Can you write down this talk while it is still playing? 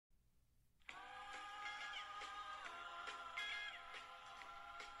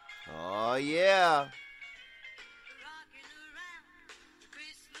Oh, yeah.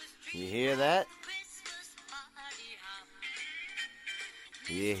 You hear that?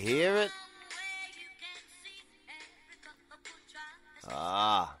 You hear it?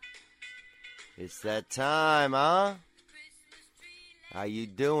 Ah, it's that time, huh? How you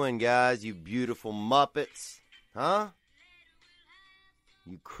doing, guys? You beautiful Muppets, huh?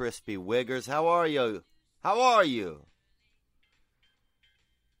 You crispy wiggers, how are you? How are you?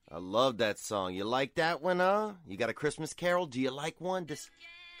 I love that song. You like that one, huh? You got a Christmas Carol? Do you like one? This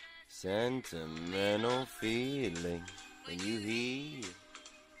sentimental feeling when you hear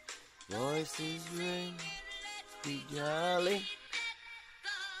voices ring, be jolly.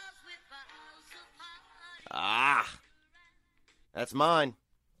 Ah, that's mine.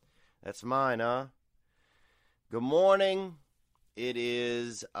 That's mine, huh? Good morning. It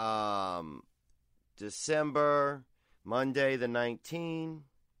is December, Monday the 19th.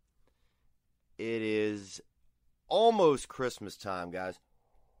 It is almost Christmas time, guys.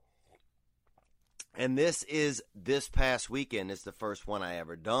 And this past weekend. It's the first one I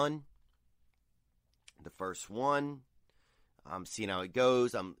ever done. The first one. I'm seeing how it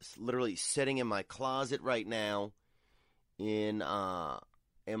goes. I'm literally sitting in my closet right now in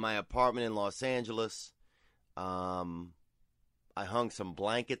my apartment in Los Angeles. I hung some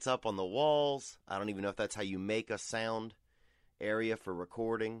blankets up on the walls. I don't even know if that's how you make a sound area for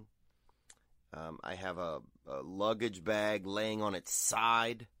recording. I have a luggage bag laying on its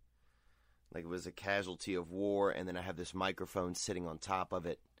side like it was a casualty of war, and then I have this microphone sitting on top of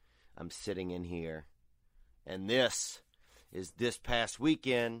it. I'm sitting in here. And this past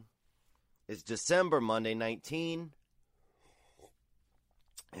weekend. It's December, Monday 19.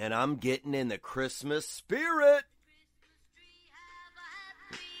 And I'm getting in the Christmas spirit.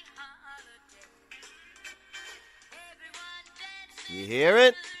 You hear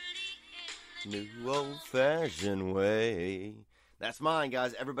it? New old-fashioned way. That's mine,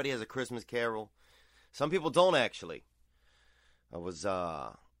 guys. Everybody has a Christmas Carol. Some people don't, actually. I was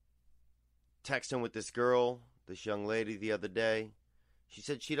texting with this girl, this young lady, the other day. She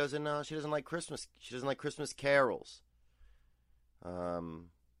said she doesn't like Christmas. She doesn't like Christmas carols.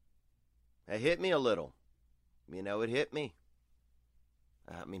 It hit me a little. You know, it hit me.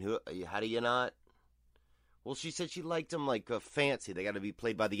 I mean, how do you not? Well, she said she liked them like fancy. They got to be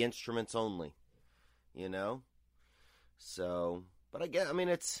played by the instruments only, you know? So, but I mean,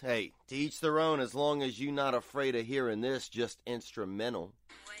 it's, hey, to each their own, as long as you're not afraid of hearing this, just instrumental.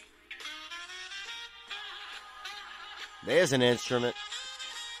 There's an instrument.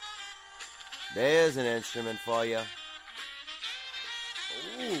 There's an instrument for you.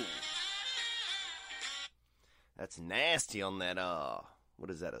 Ooh. That's nasty on that,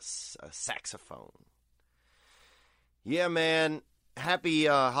 what is that, a saxophone. Yeah, man. Happy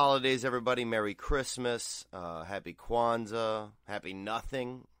holidays, everybody. Merry Christmas. Happy Kwanzaa. Happy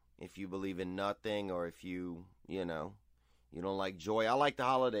nothing, if you believe in nothing, or if you don't like joy. I like the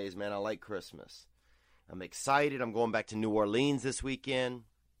holidays, man. I like Christmas. I'm excited. I'm going back to New Orleans this weekend,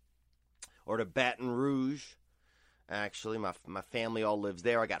 or to Baton Rouge. Actually, my family all lives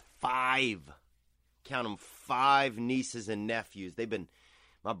there. I got 5 nieces and nephews.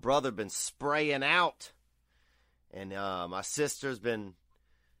 My brother been spraying out. And my sister's been,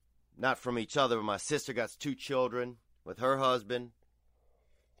 not from each other, but my sister got 2 children with her husband.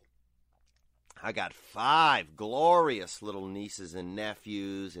 I got 5 glorious little nieces and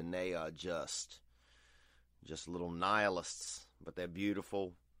nephews, and they are just little nihilists, but they're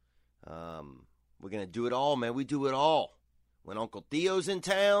beautiful. We're going to do it all, man. We do it all. When Uncle Theo's in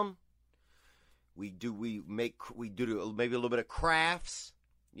town, we do maybe a little bit of crafts,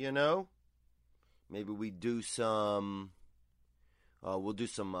 you know. Maybe we do some,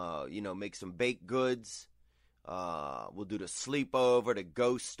 make some baked goods. We'll do the sleepover, the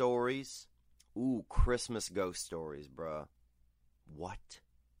ghost stories. Ooh, Christmas ghost stories, bruh. What?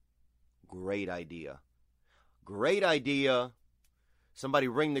 Great idea. Great idea. Somebody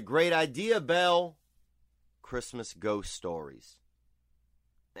ring the great idea bell. Christmas ghost stories.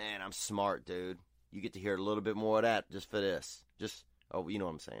 Man, I'm smart, dude. You get to hear a little bit more of that just for this. You know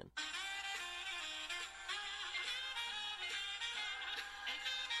what I'm saying.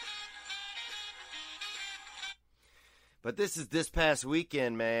 But this past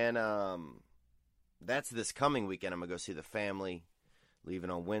weekend, man. That's this coming weekend. I'm going to go see the family, leaving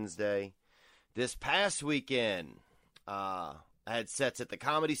on Wednesday. This past weekend, I had sets at the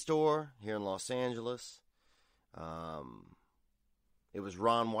Comedy Store here in Los Angeles. It was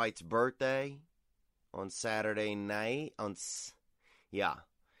Ron White's birthday on Saturday night. It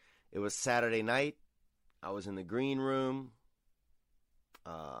was Saturday night. I was in the green room.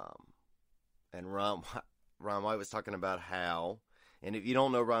 And Ron White was talking about how, and if you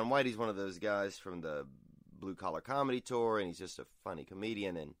don't know Ron White, he's one of those guys from the Blue Collar Comedy Tour, and he's just a funny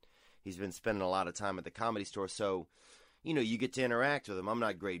comedian, and he's been spending a lot of time at the Comedy Store, so, you get to interact with him. I'm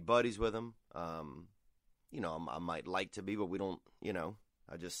not great buddies with him. I might like to be, but we don't,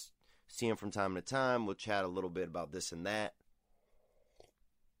 I just see him from time to time. We'll chat a little bit about this and that.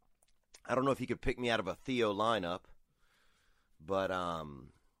 I don't know if he could pick me out of a Theo lineup, but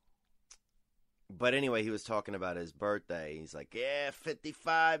anyway, he was talking about his birthday. He's like,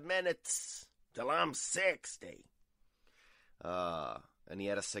 55 minutes till I'm 60. And he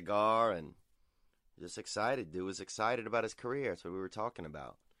had a cigar and just excited. Dude was excited about his career. That's what we were talking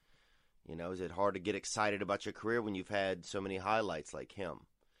about. Is it hard to get excited about your career when you've had so many highlights like him?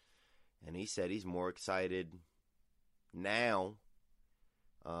 And he said he's more excited now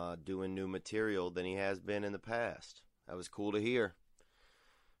doing new material than he has been in the past. That was cool to hear.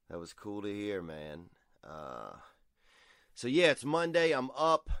 Man. So it's Monday. I'm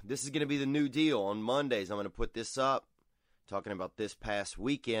up. This is going to be the new deal. On Mondays, I'm going to put this up, talking about this past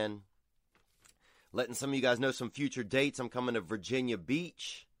weekend, letting some of you guys know some future dates. I'm coming to Virginia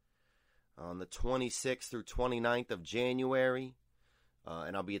Beach on the 26th through 29th of January,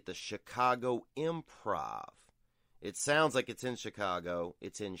 and I'll be at the Chicago Improv. It sounds like it's in Chicago.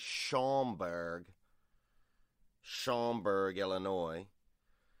 It's in Schaumburg, Illinois.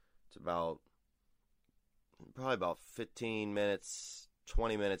 It's probably about 15 minutes,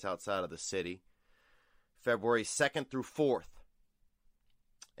 20 minutes outside of the city. February 2nd through 4th.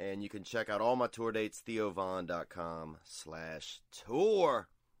 And you can check out all my tour dates, theovon.com/tour.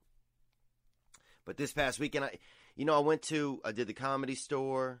 But this past weekend, I did the Comedy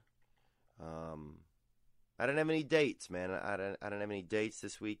Store. I didn't have any dates, man. I didn't have any dates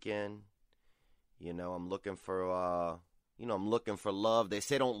this weekend. I'm looking for, I'm looking for love. They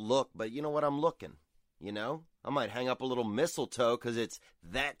say don't look, but you know what? I'm looking, I might hang up a little mistletoe because it's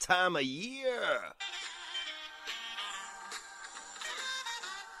that time of year.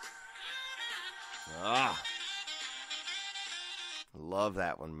 Love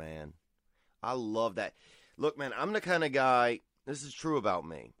that one, man. I love that. Look, man, I'm the kind of guy, this is true about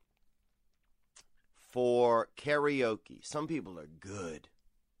me, for karaoke. Some people are good.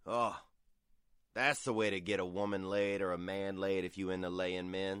 That's the way to get a woman laid or a man laid if you into laying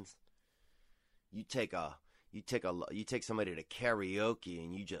men's. You take somebody to karaoke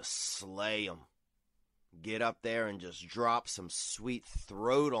and you just slay them. Get up there and just drop some sweet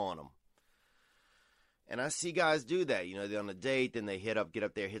throat on them. And I see guys do that. They're on a date, then they get up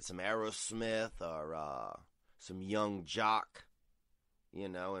there, hit some Aerosmith or some Young Jock,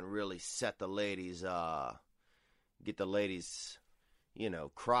 and really set the ladies, get the ladies,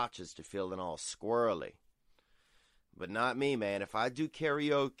 crotches to feeling all squirrely. But not me, man. If I do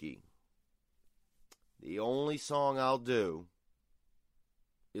karaoke, the only song I'll do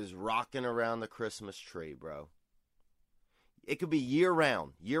is Rockin' Around the Christmas Tree, bro. It could be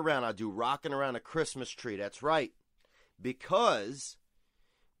year-round. Year-round, I do Rockin' Around the Christmas Tree. That's right. Because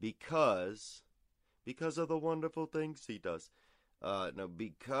of the wonderful things he does.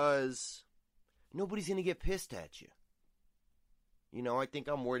 Because nobody's going to get pissed at you. I think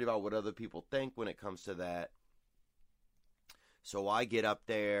I'm worried about what other people think when it comes to that. So I get up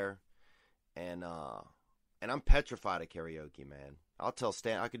there, and I'm petrified of karaoke, man. I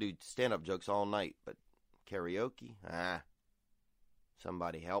could do stand-up jokes all night, but karaoke,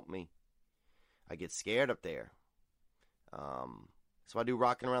 somebody help me. I get scared up there. So I do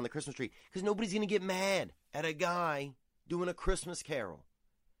Rockin' Around the Christmas Tree, because nobody's going to get mad at a guy doing a Christmas carol,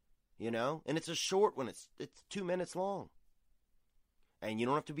 and it's a short one. It's 2 minutes long. And you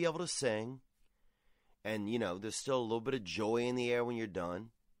don't have to be able to sing. And, there's still a little bit of joy in the air when you're done.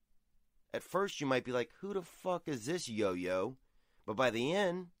 At first, you might be like, who the fuck is this yo-yo? But by the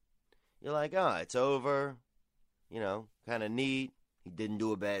end, you're like, it's over. Kind of neat. He didn't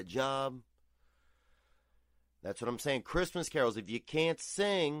do a bad job. That's what I'm saying. Christmas carols, if you can't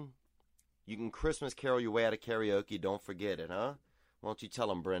sing, you can Christmas carol your way out of karaoke. Don't forget it, huh? Why don't you tell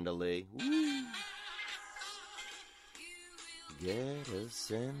them, Brenda Lee? Woo. Get a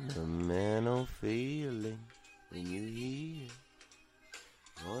sentimental feeling when you hear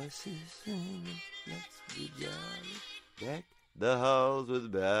voices singing, let's be jolly, deck the halls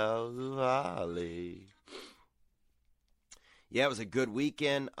with boughs of holly. Yeah, it was a good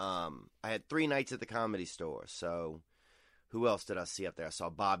weekend. I had 3 nights at the Comedy Store, so who else did I see up there? I saw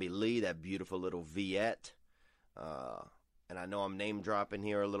Bobby Lee, that beautiful little Viet, and I know I'm name dropping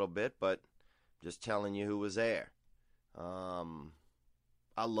here a little bit, but just telling you who was there. I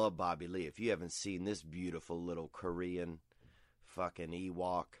love Bobby Lee. If you haven't seen this beautiful little Korean Fucking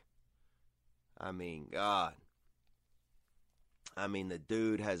Ewok. I mean, God. I mean, the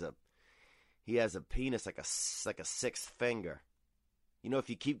dude has a penis like a sixth finger. You know, if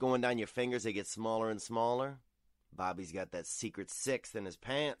you keep going down your fingers, they get smaller and smaller. Bobby's got that secret sixth in his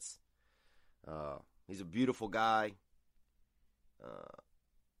pants. He's a beautiful guy.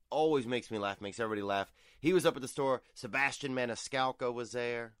 Always makes me laugh, makes everybody laugh. He was up at the store. Sebastian Maniscalco was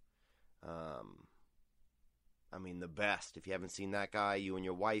there. I mean, the best. If you haven't seen that guy, you and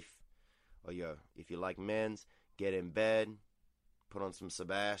your wife, or if you like men's, get in bed, put on some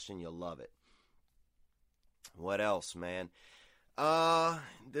Sebastian, you'll love it. What else, man?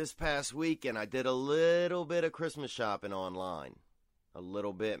 This past weekend, I did a little bit of Christmas shopping online. A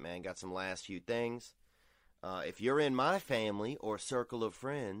little bit, man. Got some last few things. If you're in my family or circle of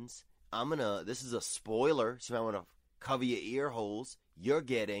friends, this is a spoiler, so I want to cover your ear holes. You're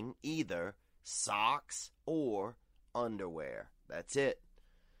getting either socks or underwear. That's it.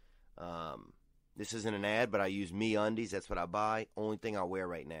 This isn't an ad, but I use MeUndies. That's what I buy. Only thing I wear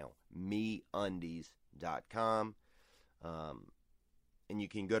right now. MeUndies.com. And you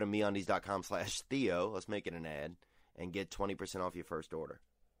can go to MeUndies.com/Theo. Let's make it an ad. And get 20% off your first order.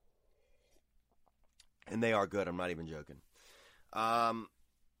 And they are good. I'm not even joking.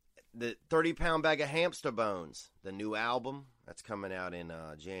 The 30-pound bag of hamster bones, the new album, that's coming out in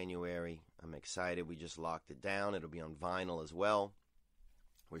January. I'm excited. We just locked it down. It'll be on vinyl as well.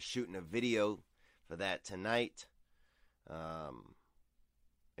 We're shooting a video for that tonight.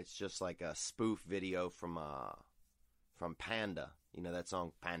 It's just like a spoof video from Panda. You know that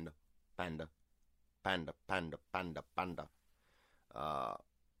song, Panda, Panda, Panda, Panda, Panda, Panda.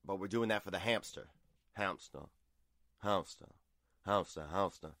 But we're doing that for the hamster. Hamster, hamster, hamster,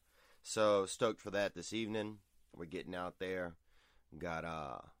 hamster. So stoked for that this evening. We're getting out there. Got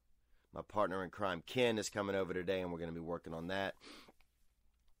my partner in crime, Ken, is coming over today, and we're going to be working on that.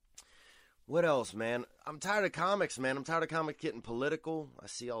 What else, man? I'm tired of comics, man. I'm tired of comics getting political. I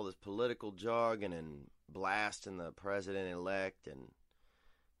see all this political jargon and blasting the president-elect, and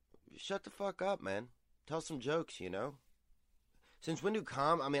shut the fuck up, man. Tell some jokes, you know? Since when do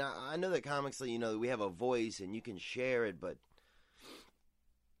I know that comics, you know, we have a voice and you can share it, but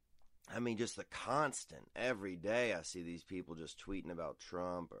I mean, just the constant, every day I see these people just tweeting about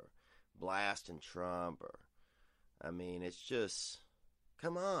Trump or blasting Trump, or, I mean, it's just,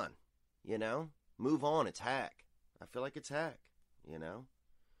 come on, you know? Move on, it's hack. I feel like it's hack, you know?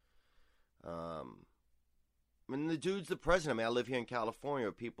 I mean, the dude's the president. I mean, I live here in California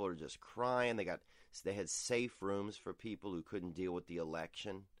where people are just crying. They had safe rooms for people who couldn't deal with the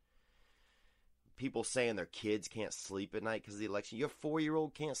election. People saying their kids can't sleep at night because of the election. Your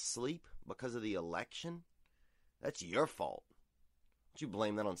 4-year-old can't sleep because of the election? That's your fault. Don't you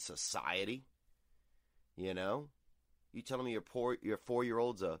blame that on society? You know? You telling me your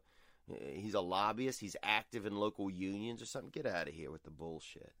 4-year-old's he's a lobbyist, he's active in local unions or something? Get out of here with the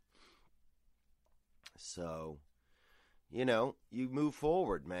bullshit. So, you know, you move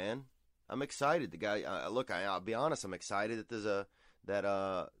forward, man. I'm excited. The guy, I'll be honest, I'm excited that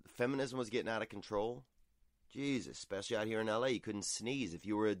that feminism was getting out of control. Jesus, especially out here in LA, you couldn't sneeze. If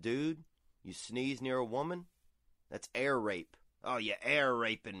you were a dude, you sneeze near a woman, that's air rape. Oh, you're air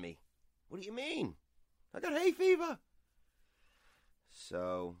raping me. What do you mean? I got hay fever.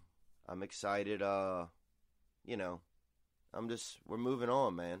 So, I'm excited, you know, we're moving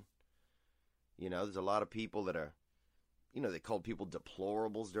on, man. You know, there's a lot of people that are, you know, they called people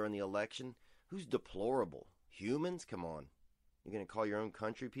deplorables during the election. Who's deplorable? Humans? Come on. You're going to call your own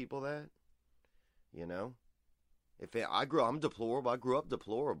country people that? You know? I'm deplorable. I grew up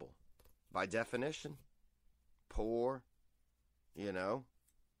deplorable. By definition. Poor. You know?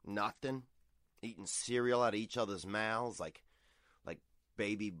 Nothing. Eating cereal out of each other's mouths like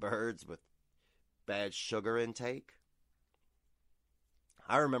baby birds with bad sugar intake.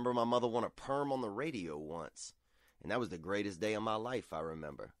 I remember my mother won a perm on the radio once. And that was the greatest day of my life, I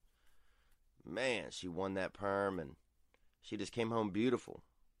remember. Man, she won that perm, and she just came home beautiful.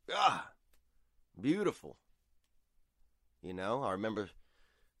 Ah, beautiful. You know, I remember it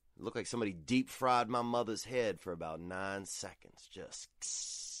looked like somebody deep-fried my mother's head for about 9 seconds. Just,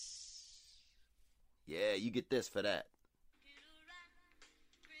 yeah, you get this for that.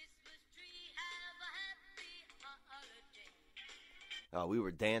 Oh, we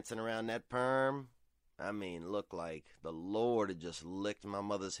were dancing around that perm. I mean, looked like the Lord had just licked my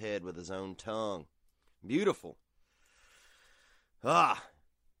mother's head with his own tongue. Beautiful. Ah,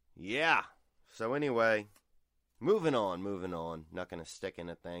 yeah. So anyway, moving on. Not going to stick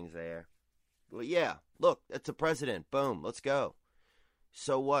into things there. But yeah, look, it's the president. Boom, let's go.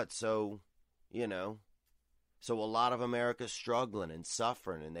 So what? So, you know, So a lot of America's struggling and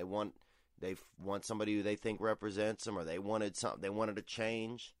suffering, and they want somebody who they think represents them, or they wanted something, they wanted a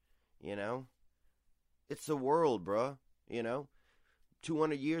change, you know? It's the world, bruh, you know?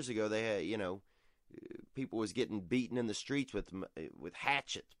 200 years ago, they had, you know, people was getting beaten in the streets with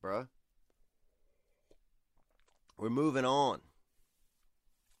hatchets, bruh. We're moving on.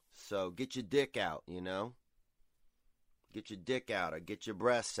 So get your dick out, you know? Get your dick out or get your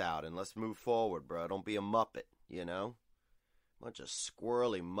breasts out and let's move forward, bro. Don't be a muppet, you know? Bunch of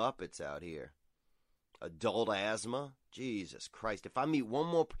squirrely muppets out here. Adult asthma? Jesus Christ. If I meet one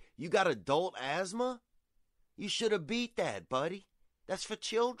more... You got adult asthma? You should have beat that, buddy. That's for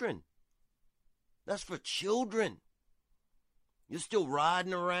children. That's for children. You're still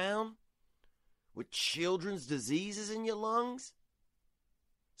riding around with children's diseases in your lungs?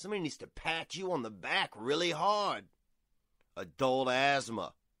 Somebody needs to pat you on the back really hard. Adult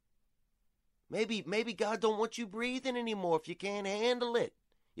asthma. Maybe God don't want you breathing anymore if you can't handle it.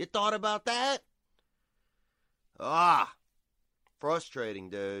 You thought about that? Frustrating,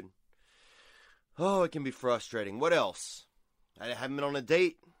 dude. Oh, it can be frustrating. What else? I haven't been on a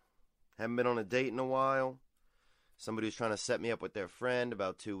date. Haven't been on a date in a while. Somebody was trying to set me up with their friend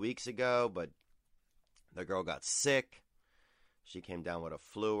about 2 weeks ago, but the girl got sick. She came down with a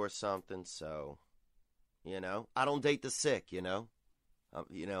flu or something, so... You know, I don't date the sick, you know.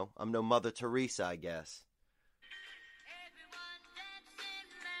 I'm no Mother Teresa, I guess.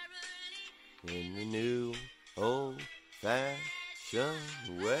 In the new old-fashioned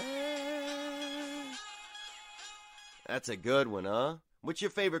way. That's a good one, huh? What's your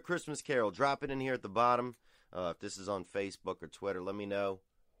favorite Christmas carol? Drop it in here at the bottom. If this is on Facebook or Twitter, let me know.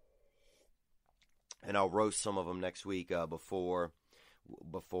 And I'll roast some of them next week before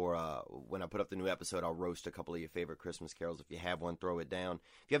when I put up the new episode. I'll roast a couple of your favorite Christmas carols. If you have one, throw it down.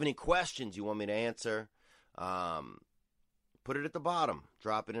 If you have any questions you want me to answer, put it at the bottom.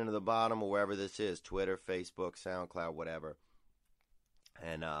 Drop it into the bottom or wherever this is, Twitter, Facebook, SoundCloud, whatever.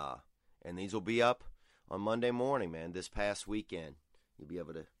 And these will be up on Monday morning, man, this past weekend. You'll be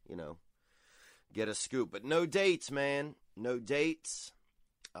able to, you know, get a scoop. But no dates, man. No dates.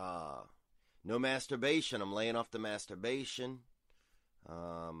 No masturbation. I'm laying off the masturbation.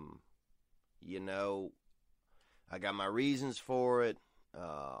 You know, I got my reasons for it.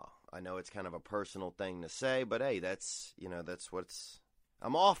 I know it's kind of a personal thing to say, but hey, that's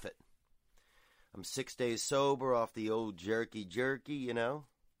I'm off it. I'm 6 days sober off the old jerky, you know.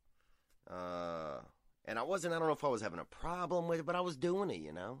 And I don't know if I was having a problem with it, but I was doing it,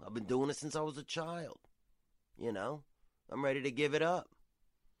 you know. I've been doing it since I was a child, you know. I'm ready to give it up,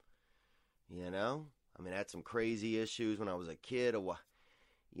 you know. I mean, I had some crazy issues when I was a kid.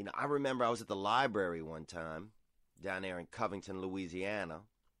 You know, I remember I was at the library one time down there in Covington, Louisiana,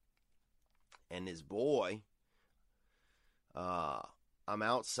 and this boy, I'm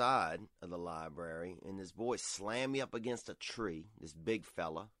outside of the library, and this boy slammed me up against a tree, this big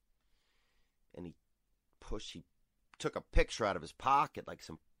fella, and he took a picture out of his pocket, and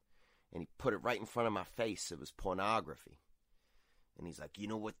he put it right in front of my face. It was pornography. And he's like, you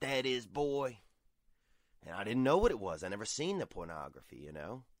know what that is, boy? And I didn't know what it was. I never seen the pornography, you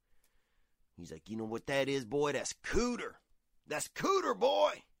know. He's like, you know what that is, boy? That's cooter. That's cooter,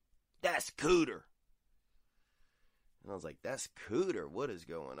 boy. That's cooter. And I was like, that's cooter. What is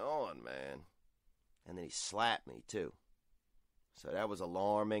going on, man? And then he slapped me, too. So that was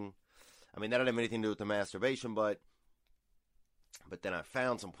alarming. I mean, that didn't have anything to do with the masturbation, but then I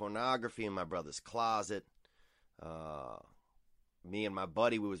found some pornography in my brother's closet. Me and my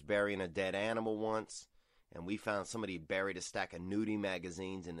buddy, we was burying a dead animal once. And we found somebody buried a stack of nudie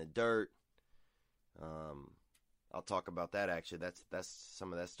magazines in the dirt. I'll talk about that, actually. That's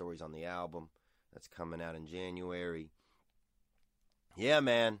some of that story's on the album. That's coming out in January. Yeah,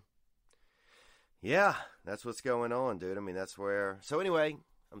 man. Yeah, that's what's going on, dude. I mean, that's where... So anyway,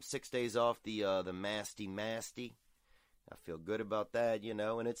 I'm 6 days off the masty. I feel good about that, you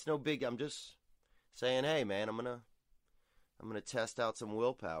know. And it's no big... I'm just saying, hey, man, I'm gonna test out some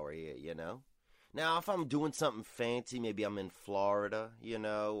willpower here, you know. Now, if I'm doing something fancy, maybe I'm in Florida, you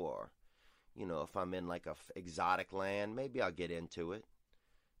know, or, you know, if I'm in like a exotic land, maybe I'll get into it,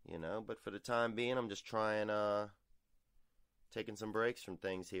 you know. But for the time being, I'm just trying, taking some breaks from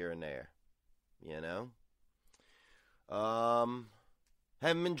things here and there, you know.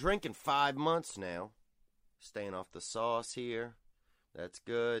 Haven't been drinking 5 months now. Staying off the sauce here. That's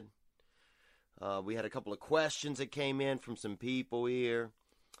good. We had a couple of questions that came in from some people here.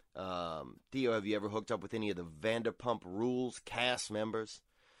 Theo, have you ever hooked up with any of the Vanderpump Rules cast members?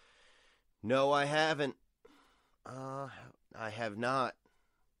 No, I haven't. I have not.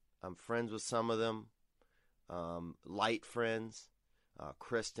 I'm friends with some of them. Light friends.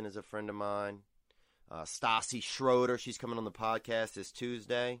 Kristen is a friend of mine. Stassi Schroeder, she's coming on the podcast this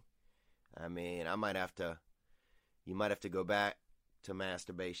Tuesday. I mean, you might have to go back to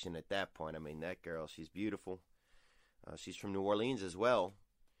masturbation at that point. I mean, that girl, she's beautiful. She's from New Orleans as well.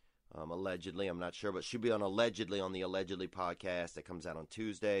 Allegedly, I'm not sure, but she'll be on the Allegedly podcast that comes out on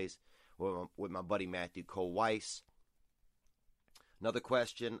Tuesdays with my buddy Matthew Cole Weiss. Another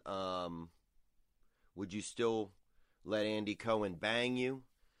question, would you still let Andy Cohen bang you?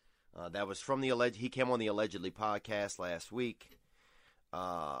 That was from he came on the Allegedly podcast last week.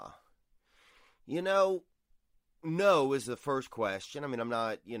 No is the first question. I mean, I'm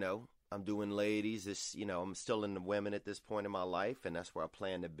not, I'm doing ladies. I'm still into women at this point in my life, and that's where I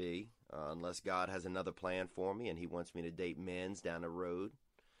plan to be, unless God has another plan for me and he wants me to date men's down the road.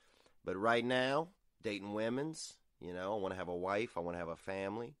 But right now, dating women's, I want to have a wife. I want to have a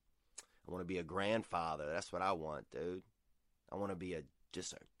family. I want to be a grandfather. That's what I want, dude. I want to be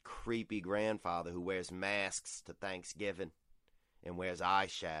just a creepy grandfather who wears masks to Thanksgiving and wears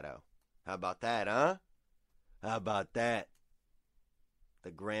eyeshadow. How about that, huh? How about that? The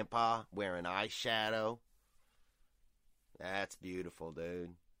grandpa wearing eyeshadow. That's beautiful,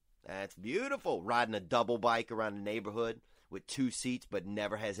 dude. That's beautiful. Riding a double bike around the neighborhood with 2 seats but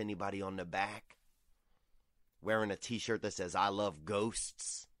never has anybody on the back. Wearing a t-shirt that says, I love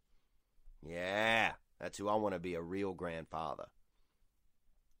ghosts. Yeah, that's who I want to be, a real grandfather.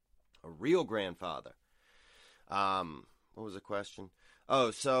 A real grandfather. What was the question?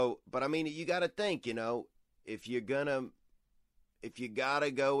 But I mean, you got to think, if you got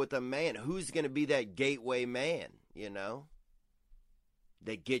to go with a man, who's going to be that gateway man,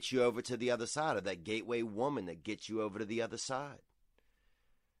 that gets you over to the other side, or that gateway woman that gets you over to the other side?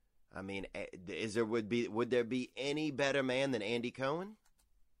 I mean, would there be any better man than Andy Cohen?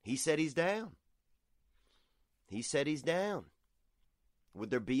 He said he's down. He said he's down.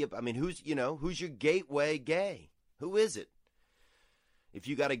 Would there be who's your gateway gay? Who is it? If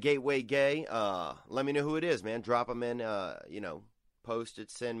you got a gateway gay, let me know who it is, man. Drop them in, post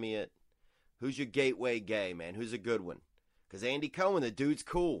it, send me it. Who's your gateway gay, man? Who's a good one? Because Andy Cohen, the dude's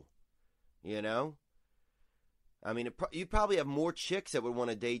cool, I mean, you probably have more chicks that would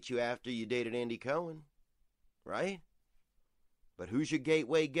want to date you after you dated Andy Cohen, right? But who's your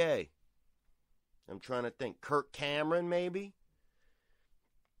gateway gay? I'm trying to think. Kirk Cameron, maybe?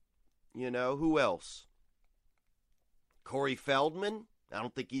 Who else? Corey Feldman? I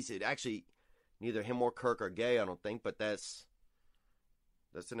don't think actually, neither him or Kirk are gay, I don't think, but that's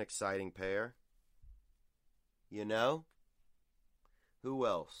an exciting pair. Who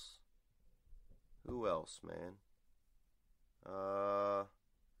else? Who else, man?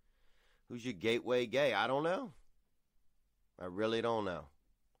 Who's your gateway gay? I don't know. I really don't know.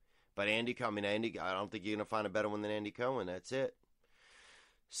 But Andy, I don't think you're going to find a better one than Andy Cohen. That's it.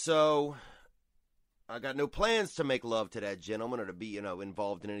 So, I got no plans to make love to that gentleman or to be,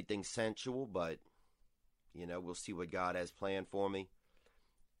 involved in anything sensual, but, we'll see what God has planned for me.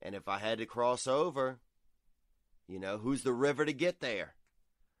 And if I had to cross over, who's the river to get there?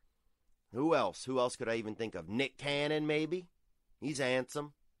 Who else? Who else could I even think of? Nick Cannon, maybe? He's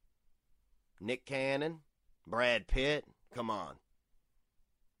handsome. Nick Cannon? Brad Pitt? Come on.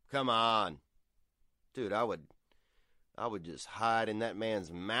 Come on. Dude, I would just hide in that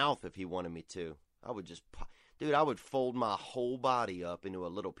man's mouth if he wanted me to. I would fold my whole body up into a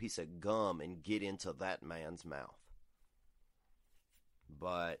little piece of gum and get into that man's mouth.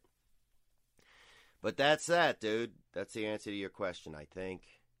 But that's that, dude. That's the answer to your question, I think.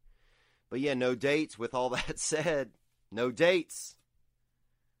 But yeah, no dates. With all that said, no dates.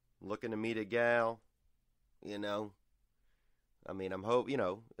 Looking to meet a gal, I mean,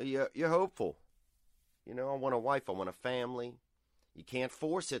 you're hopeful. I want a wife. I want a family. You can't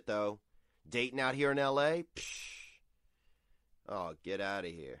force it, though. Dating out here in L.A.? Psh. Oh, get out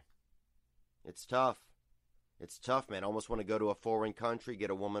of here. It's tough. It's tough, man. I almost want to go to a foreign country,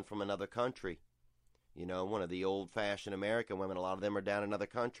 get a woman from another country. One of the old-fashioned American women. A lot of them are down in other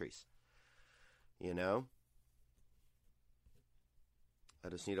countries. I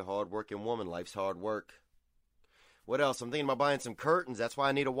just need a hard-working woman. Life's hard work. What else? I'm thinking about buying some curtains. That's why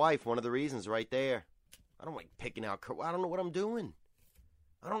I need a wife. One of the reasons right there. I don't like picking out curtains. I don't know what I'm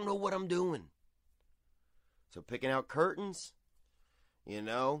doing. So picking out curtains,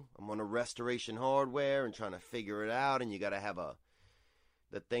 I'm on a Restoration Hardware and trying to figure it out. And you got to have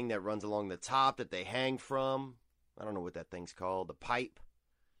the thing that runs along the top that they hang from. I don't know what that thing's called. The pipe.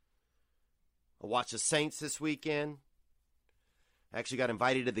 I watched the Saints this weekend. I actually got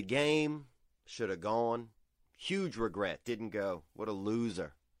invited to the game. Should have gone. Huge regret. Didn't go. What a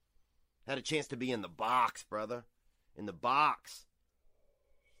loser. Had a chance to be in the box, brother. In the box.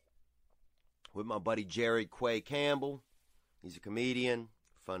 With my buddy Jerry Quay Campbell. He's a comedian,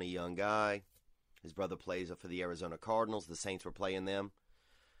 funny young guy. His brother plays for the Arizona Cardinals. The Saints were playing them.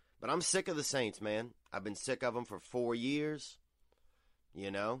 But I'm sick of the Saints, man. I've been sick of them for 4 years.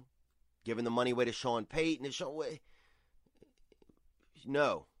 You know? Giving the money away to Sean Payton.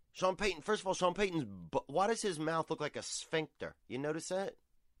 No. Sean Payton, first of all, Sean Payton's... Why does his mouth look like a sphincter? You notice that?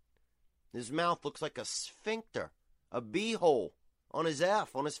 His mouth looks like a sphincter. A beehole on his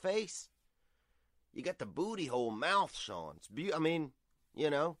on his face. You got the booty hole mouth, Sean. It's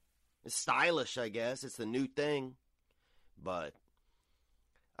it's stylish, I guess. It's the new thing. But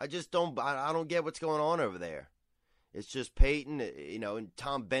I just don't get what's going on over there. It's just Peyton, and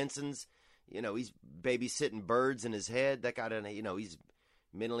Tom Benson's, he's babysitting birds in his head. That guy, he's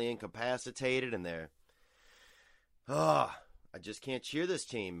mentally incapacitated, and I just can't cheer this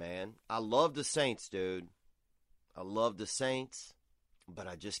team, man. I love the Saints, dude. I love the Saints, but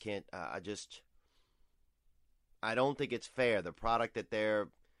I just can't, I don't think it's fair. The product that the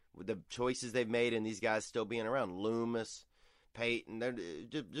choices they've made and these guys still being around, Loomis, Peyton, they're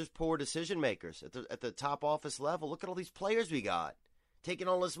just poor decision makers at the top office level. Look at all these players we got, taking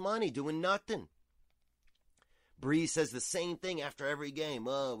all this money, doing nothing. Breeze says the same thing after every game.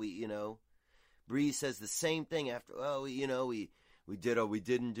 Breeze says the same thing after, we did we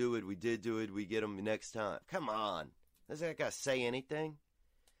didn't do it. We did do it. We get them next time. Come on. Does that guy say anything?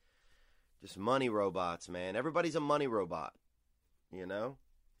 Just money robots, man. Everybody's a money robot.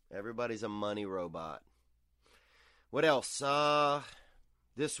 Everybody's a money robot. What else?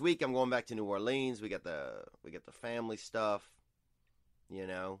 This week I'm going back to New Orleans. We got the family stuff.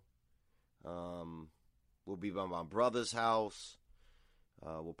 We'll be by my brother's house.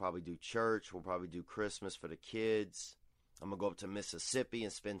 We'll probably do church. We'll probably do Christmas for the kids. I'm going to go up to Mississippi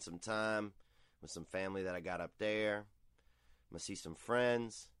and spend some time with some family that I got up there. I'm going to see some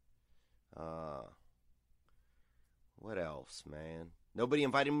friends. What else, man? Nobody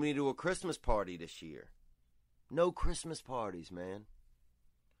invited me to a Christmas party this year. No Christmas parties, man.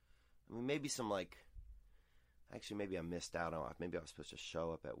 I mean, maybe maybe I missed out on. Maybe I was supposed to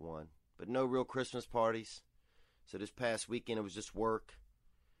show up at one. But no real Christmas parties. So this past weekend, it was just work.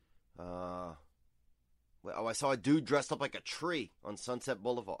 I saw a dude dressed up like a tree on Sunset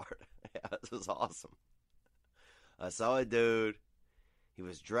Boulevard. Yeah, this was awesome. I saw a dude. He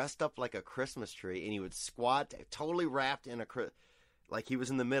was dressed up like a Christmas tree, and he would squat, totally wrapped in like he was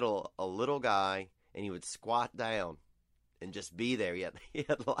in the middle, a little guy, and he would squat down and just be there. He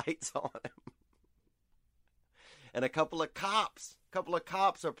had lights on him. And a couple of cops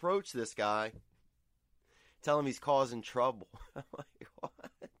approached this guy, tell him he's causing trouble. I'm like, what?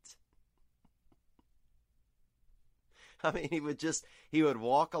 I mean, he would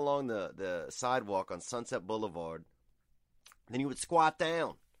walk along the sidewalk on Sunset Boulevard. Then he would squat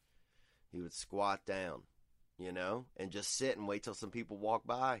down. And just sit and wait till some people walk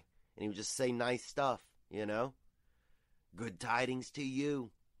by. And he would just say nice stuff, Good tidings to you.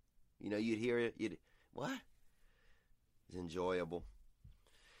 You'd hear it. What? It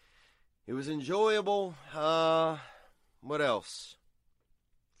was enjoyable. What else?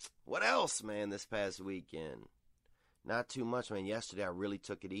 What else, man, this past weekend? Not too much, man. Yesterday I really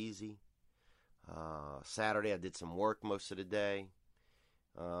took it easy. Saturday I did some work most of the day.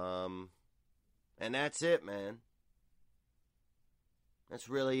 And that's it, man. That's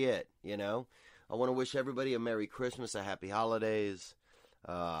really it, I want to wish everybody a Merry Christmas, a Happy Holidays.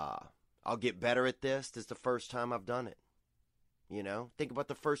 I'll get better at this. This is the first time I've done it. Think about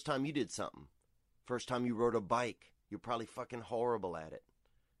the first time you did something. First time you rode a bike. You're probably fucking horrible at it.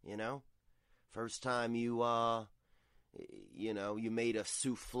 First time you made a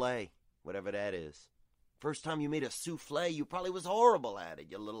souffle, whatever that is. First time you made a souffle, you probably was horrible at it,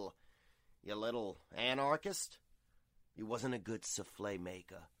 you little anarchist. You wasn't a good souffle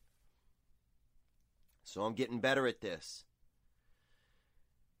maker. So I'm getting better at this.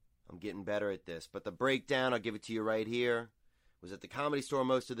 But the breakdown, I'll give it to you right here, was at the Comedy Store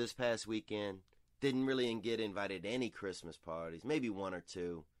most of this past weekend. Didn't really get invited to any Christmas parties. Maybe one or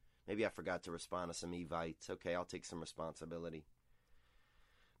two. Maybe I forgot to respond to some evites. Okay, I'll take some responsibility.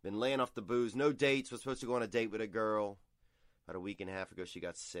 Been laying off the booze. No dates. Was supposed to go on a date with a girl. About a week and a half ago, she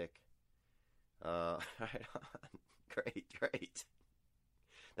got sick. Great.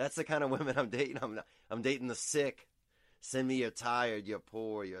 That's the kind of women I'm dating. I'm dating the sick. Send me you're tired, you're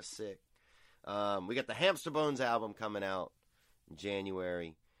poor, you're sick. We got the Hamster Bones album coming out in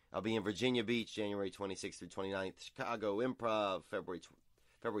January. I'll be in Virginia Beach, January 26th through 29th. Chicago Improv, February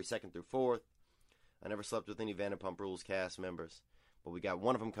 2nd through 4th. I never slept with any Vanderpump Rules cast members. But we got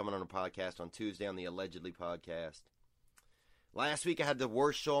one of them coming on a podcast on Tuesday on the Allegedly podcast. Last week I had the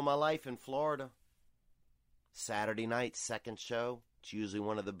worst show of my life in Florida. Saturday night, second show. It's usually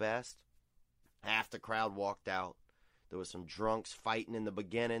one of the best. Half the crowd walked out. There was some drunks fighting in the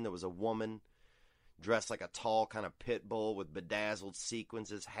beginning. There was a woman dressed like a tall kind of pit bull with bedazzled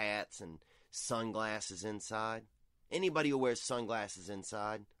sequins, hats, and sunglasses inside. Anybody who wears sunglasses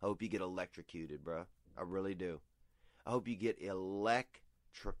inside, I hope you get electrocuted, bro. I really do. I hope you get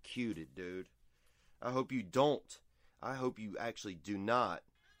electrocuted, dude. I hope you don't. I hope you actually do not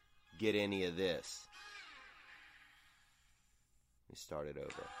get any of this. Let me start it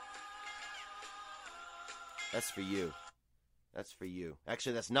over. That's for you. That's for you.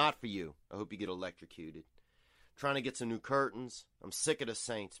 Actually, that's not for you. I hope you get electrocuted. Trying to get some new curtains. I'm sick of the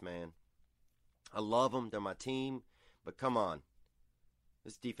Saints, man. I love them. They're my team. But come on.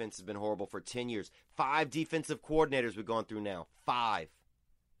 This defense has been horrible for 10 years. 5 defensive coordinators we've gone through now. 5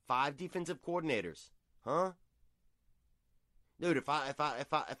 defensive coordinators. Huh? Dude, if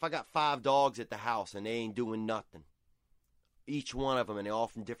I got 5 dogs at the house and they ain't doing nothing, each one of them, and they're all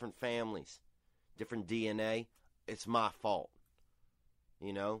from different families, different DNA, it's my fault.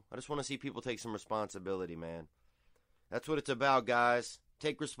 You know? I just want to see people take some responsibility, man. That's what it's about, guys.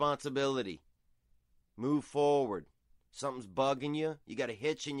 Take responsibility. Move forward. Something's bugging you. You got a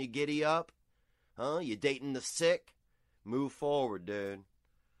hitch in your giddy up. Huh? You dating the sick. Move forward, dude.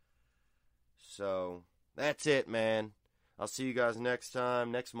 So, that's it, man. I'll see you guys next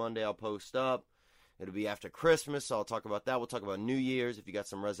time. Next Monday I'll post up. It'll be after Christmas, so I'll talk about that. We'll talk about New Year's if you got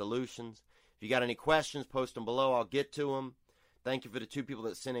some resolutions. If you got any questions, post them below. I'll get to them. Thank you for the 2 people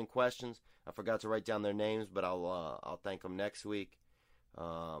that sent in questions. I forgot to write down their names, but I'll thank them next week.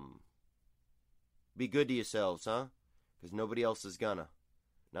 Be good to yourselves, huh? Because nobody else is gonna.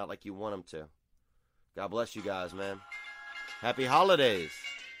 Not like you want them to. God bless you guys, man. Happy holidays.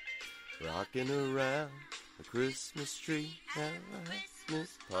 Rocking around the Christmas tree at a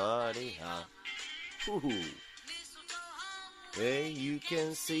Christmas party hop. Ooh. Hey, you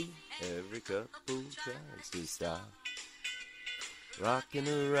can see every couple tries to stop. Rocking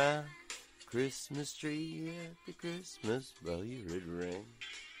around Christmas tree at the Christmas bell, you red ring.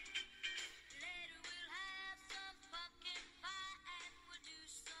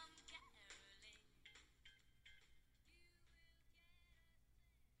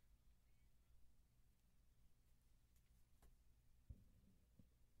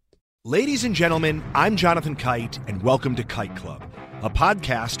 Ladies and gentlemen, I'm Jonathan Kite, and welcome to Kite Club, a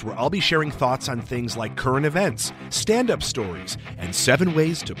podcast where I'll be sharing thoughts on things like current events, stand-up stories, and 7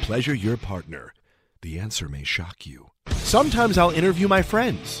 ways to pleasure your partner. The answer may shock you. Sometimes I'll interview my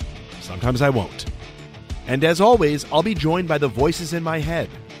friends. Sometimes I won't. And as always, I'll be joined by the voices in my head.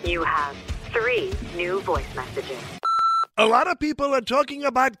 You have 3 new voice messages. A lot of people are talking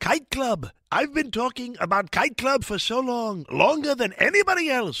about Kite Club. I've been talking about Kite Club for so long, longer than anybody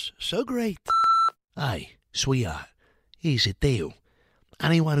else. So great. Hey, sweetheart, here's the deal.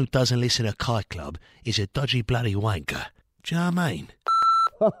 Anyone who doesn't listen to Kite Club is a dodgy bloody wanker. Do you know what I mean?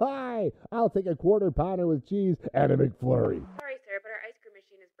 Hi, I'll take a quarter pounder with cheese and a McFlurry. Sorry, sir, but our ice cream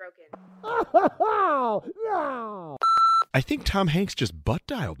machine is broken. Oh, no! I think Tom Hanks just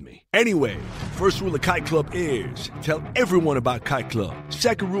butt-dialed me. Anyway, first rule of Kite Club is tell everyone about Kite Club.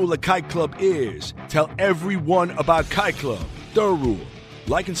 Second rule of Kite Club is tell everyone about Kite Club. Third rule,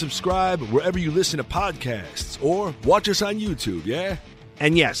 like and subscribe wherever you listen to podcasts or watch us on YouTube, yeah?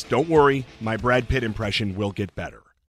 And yes, don't worry, my Brad Pitt impression will get better.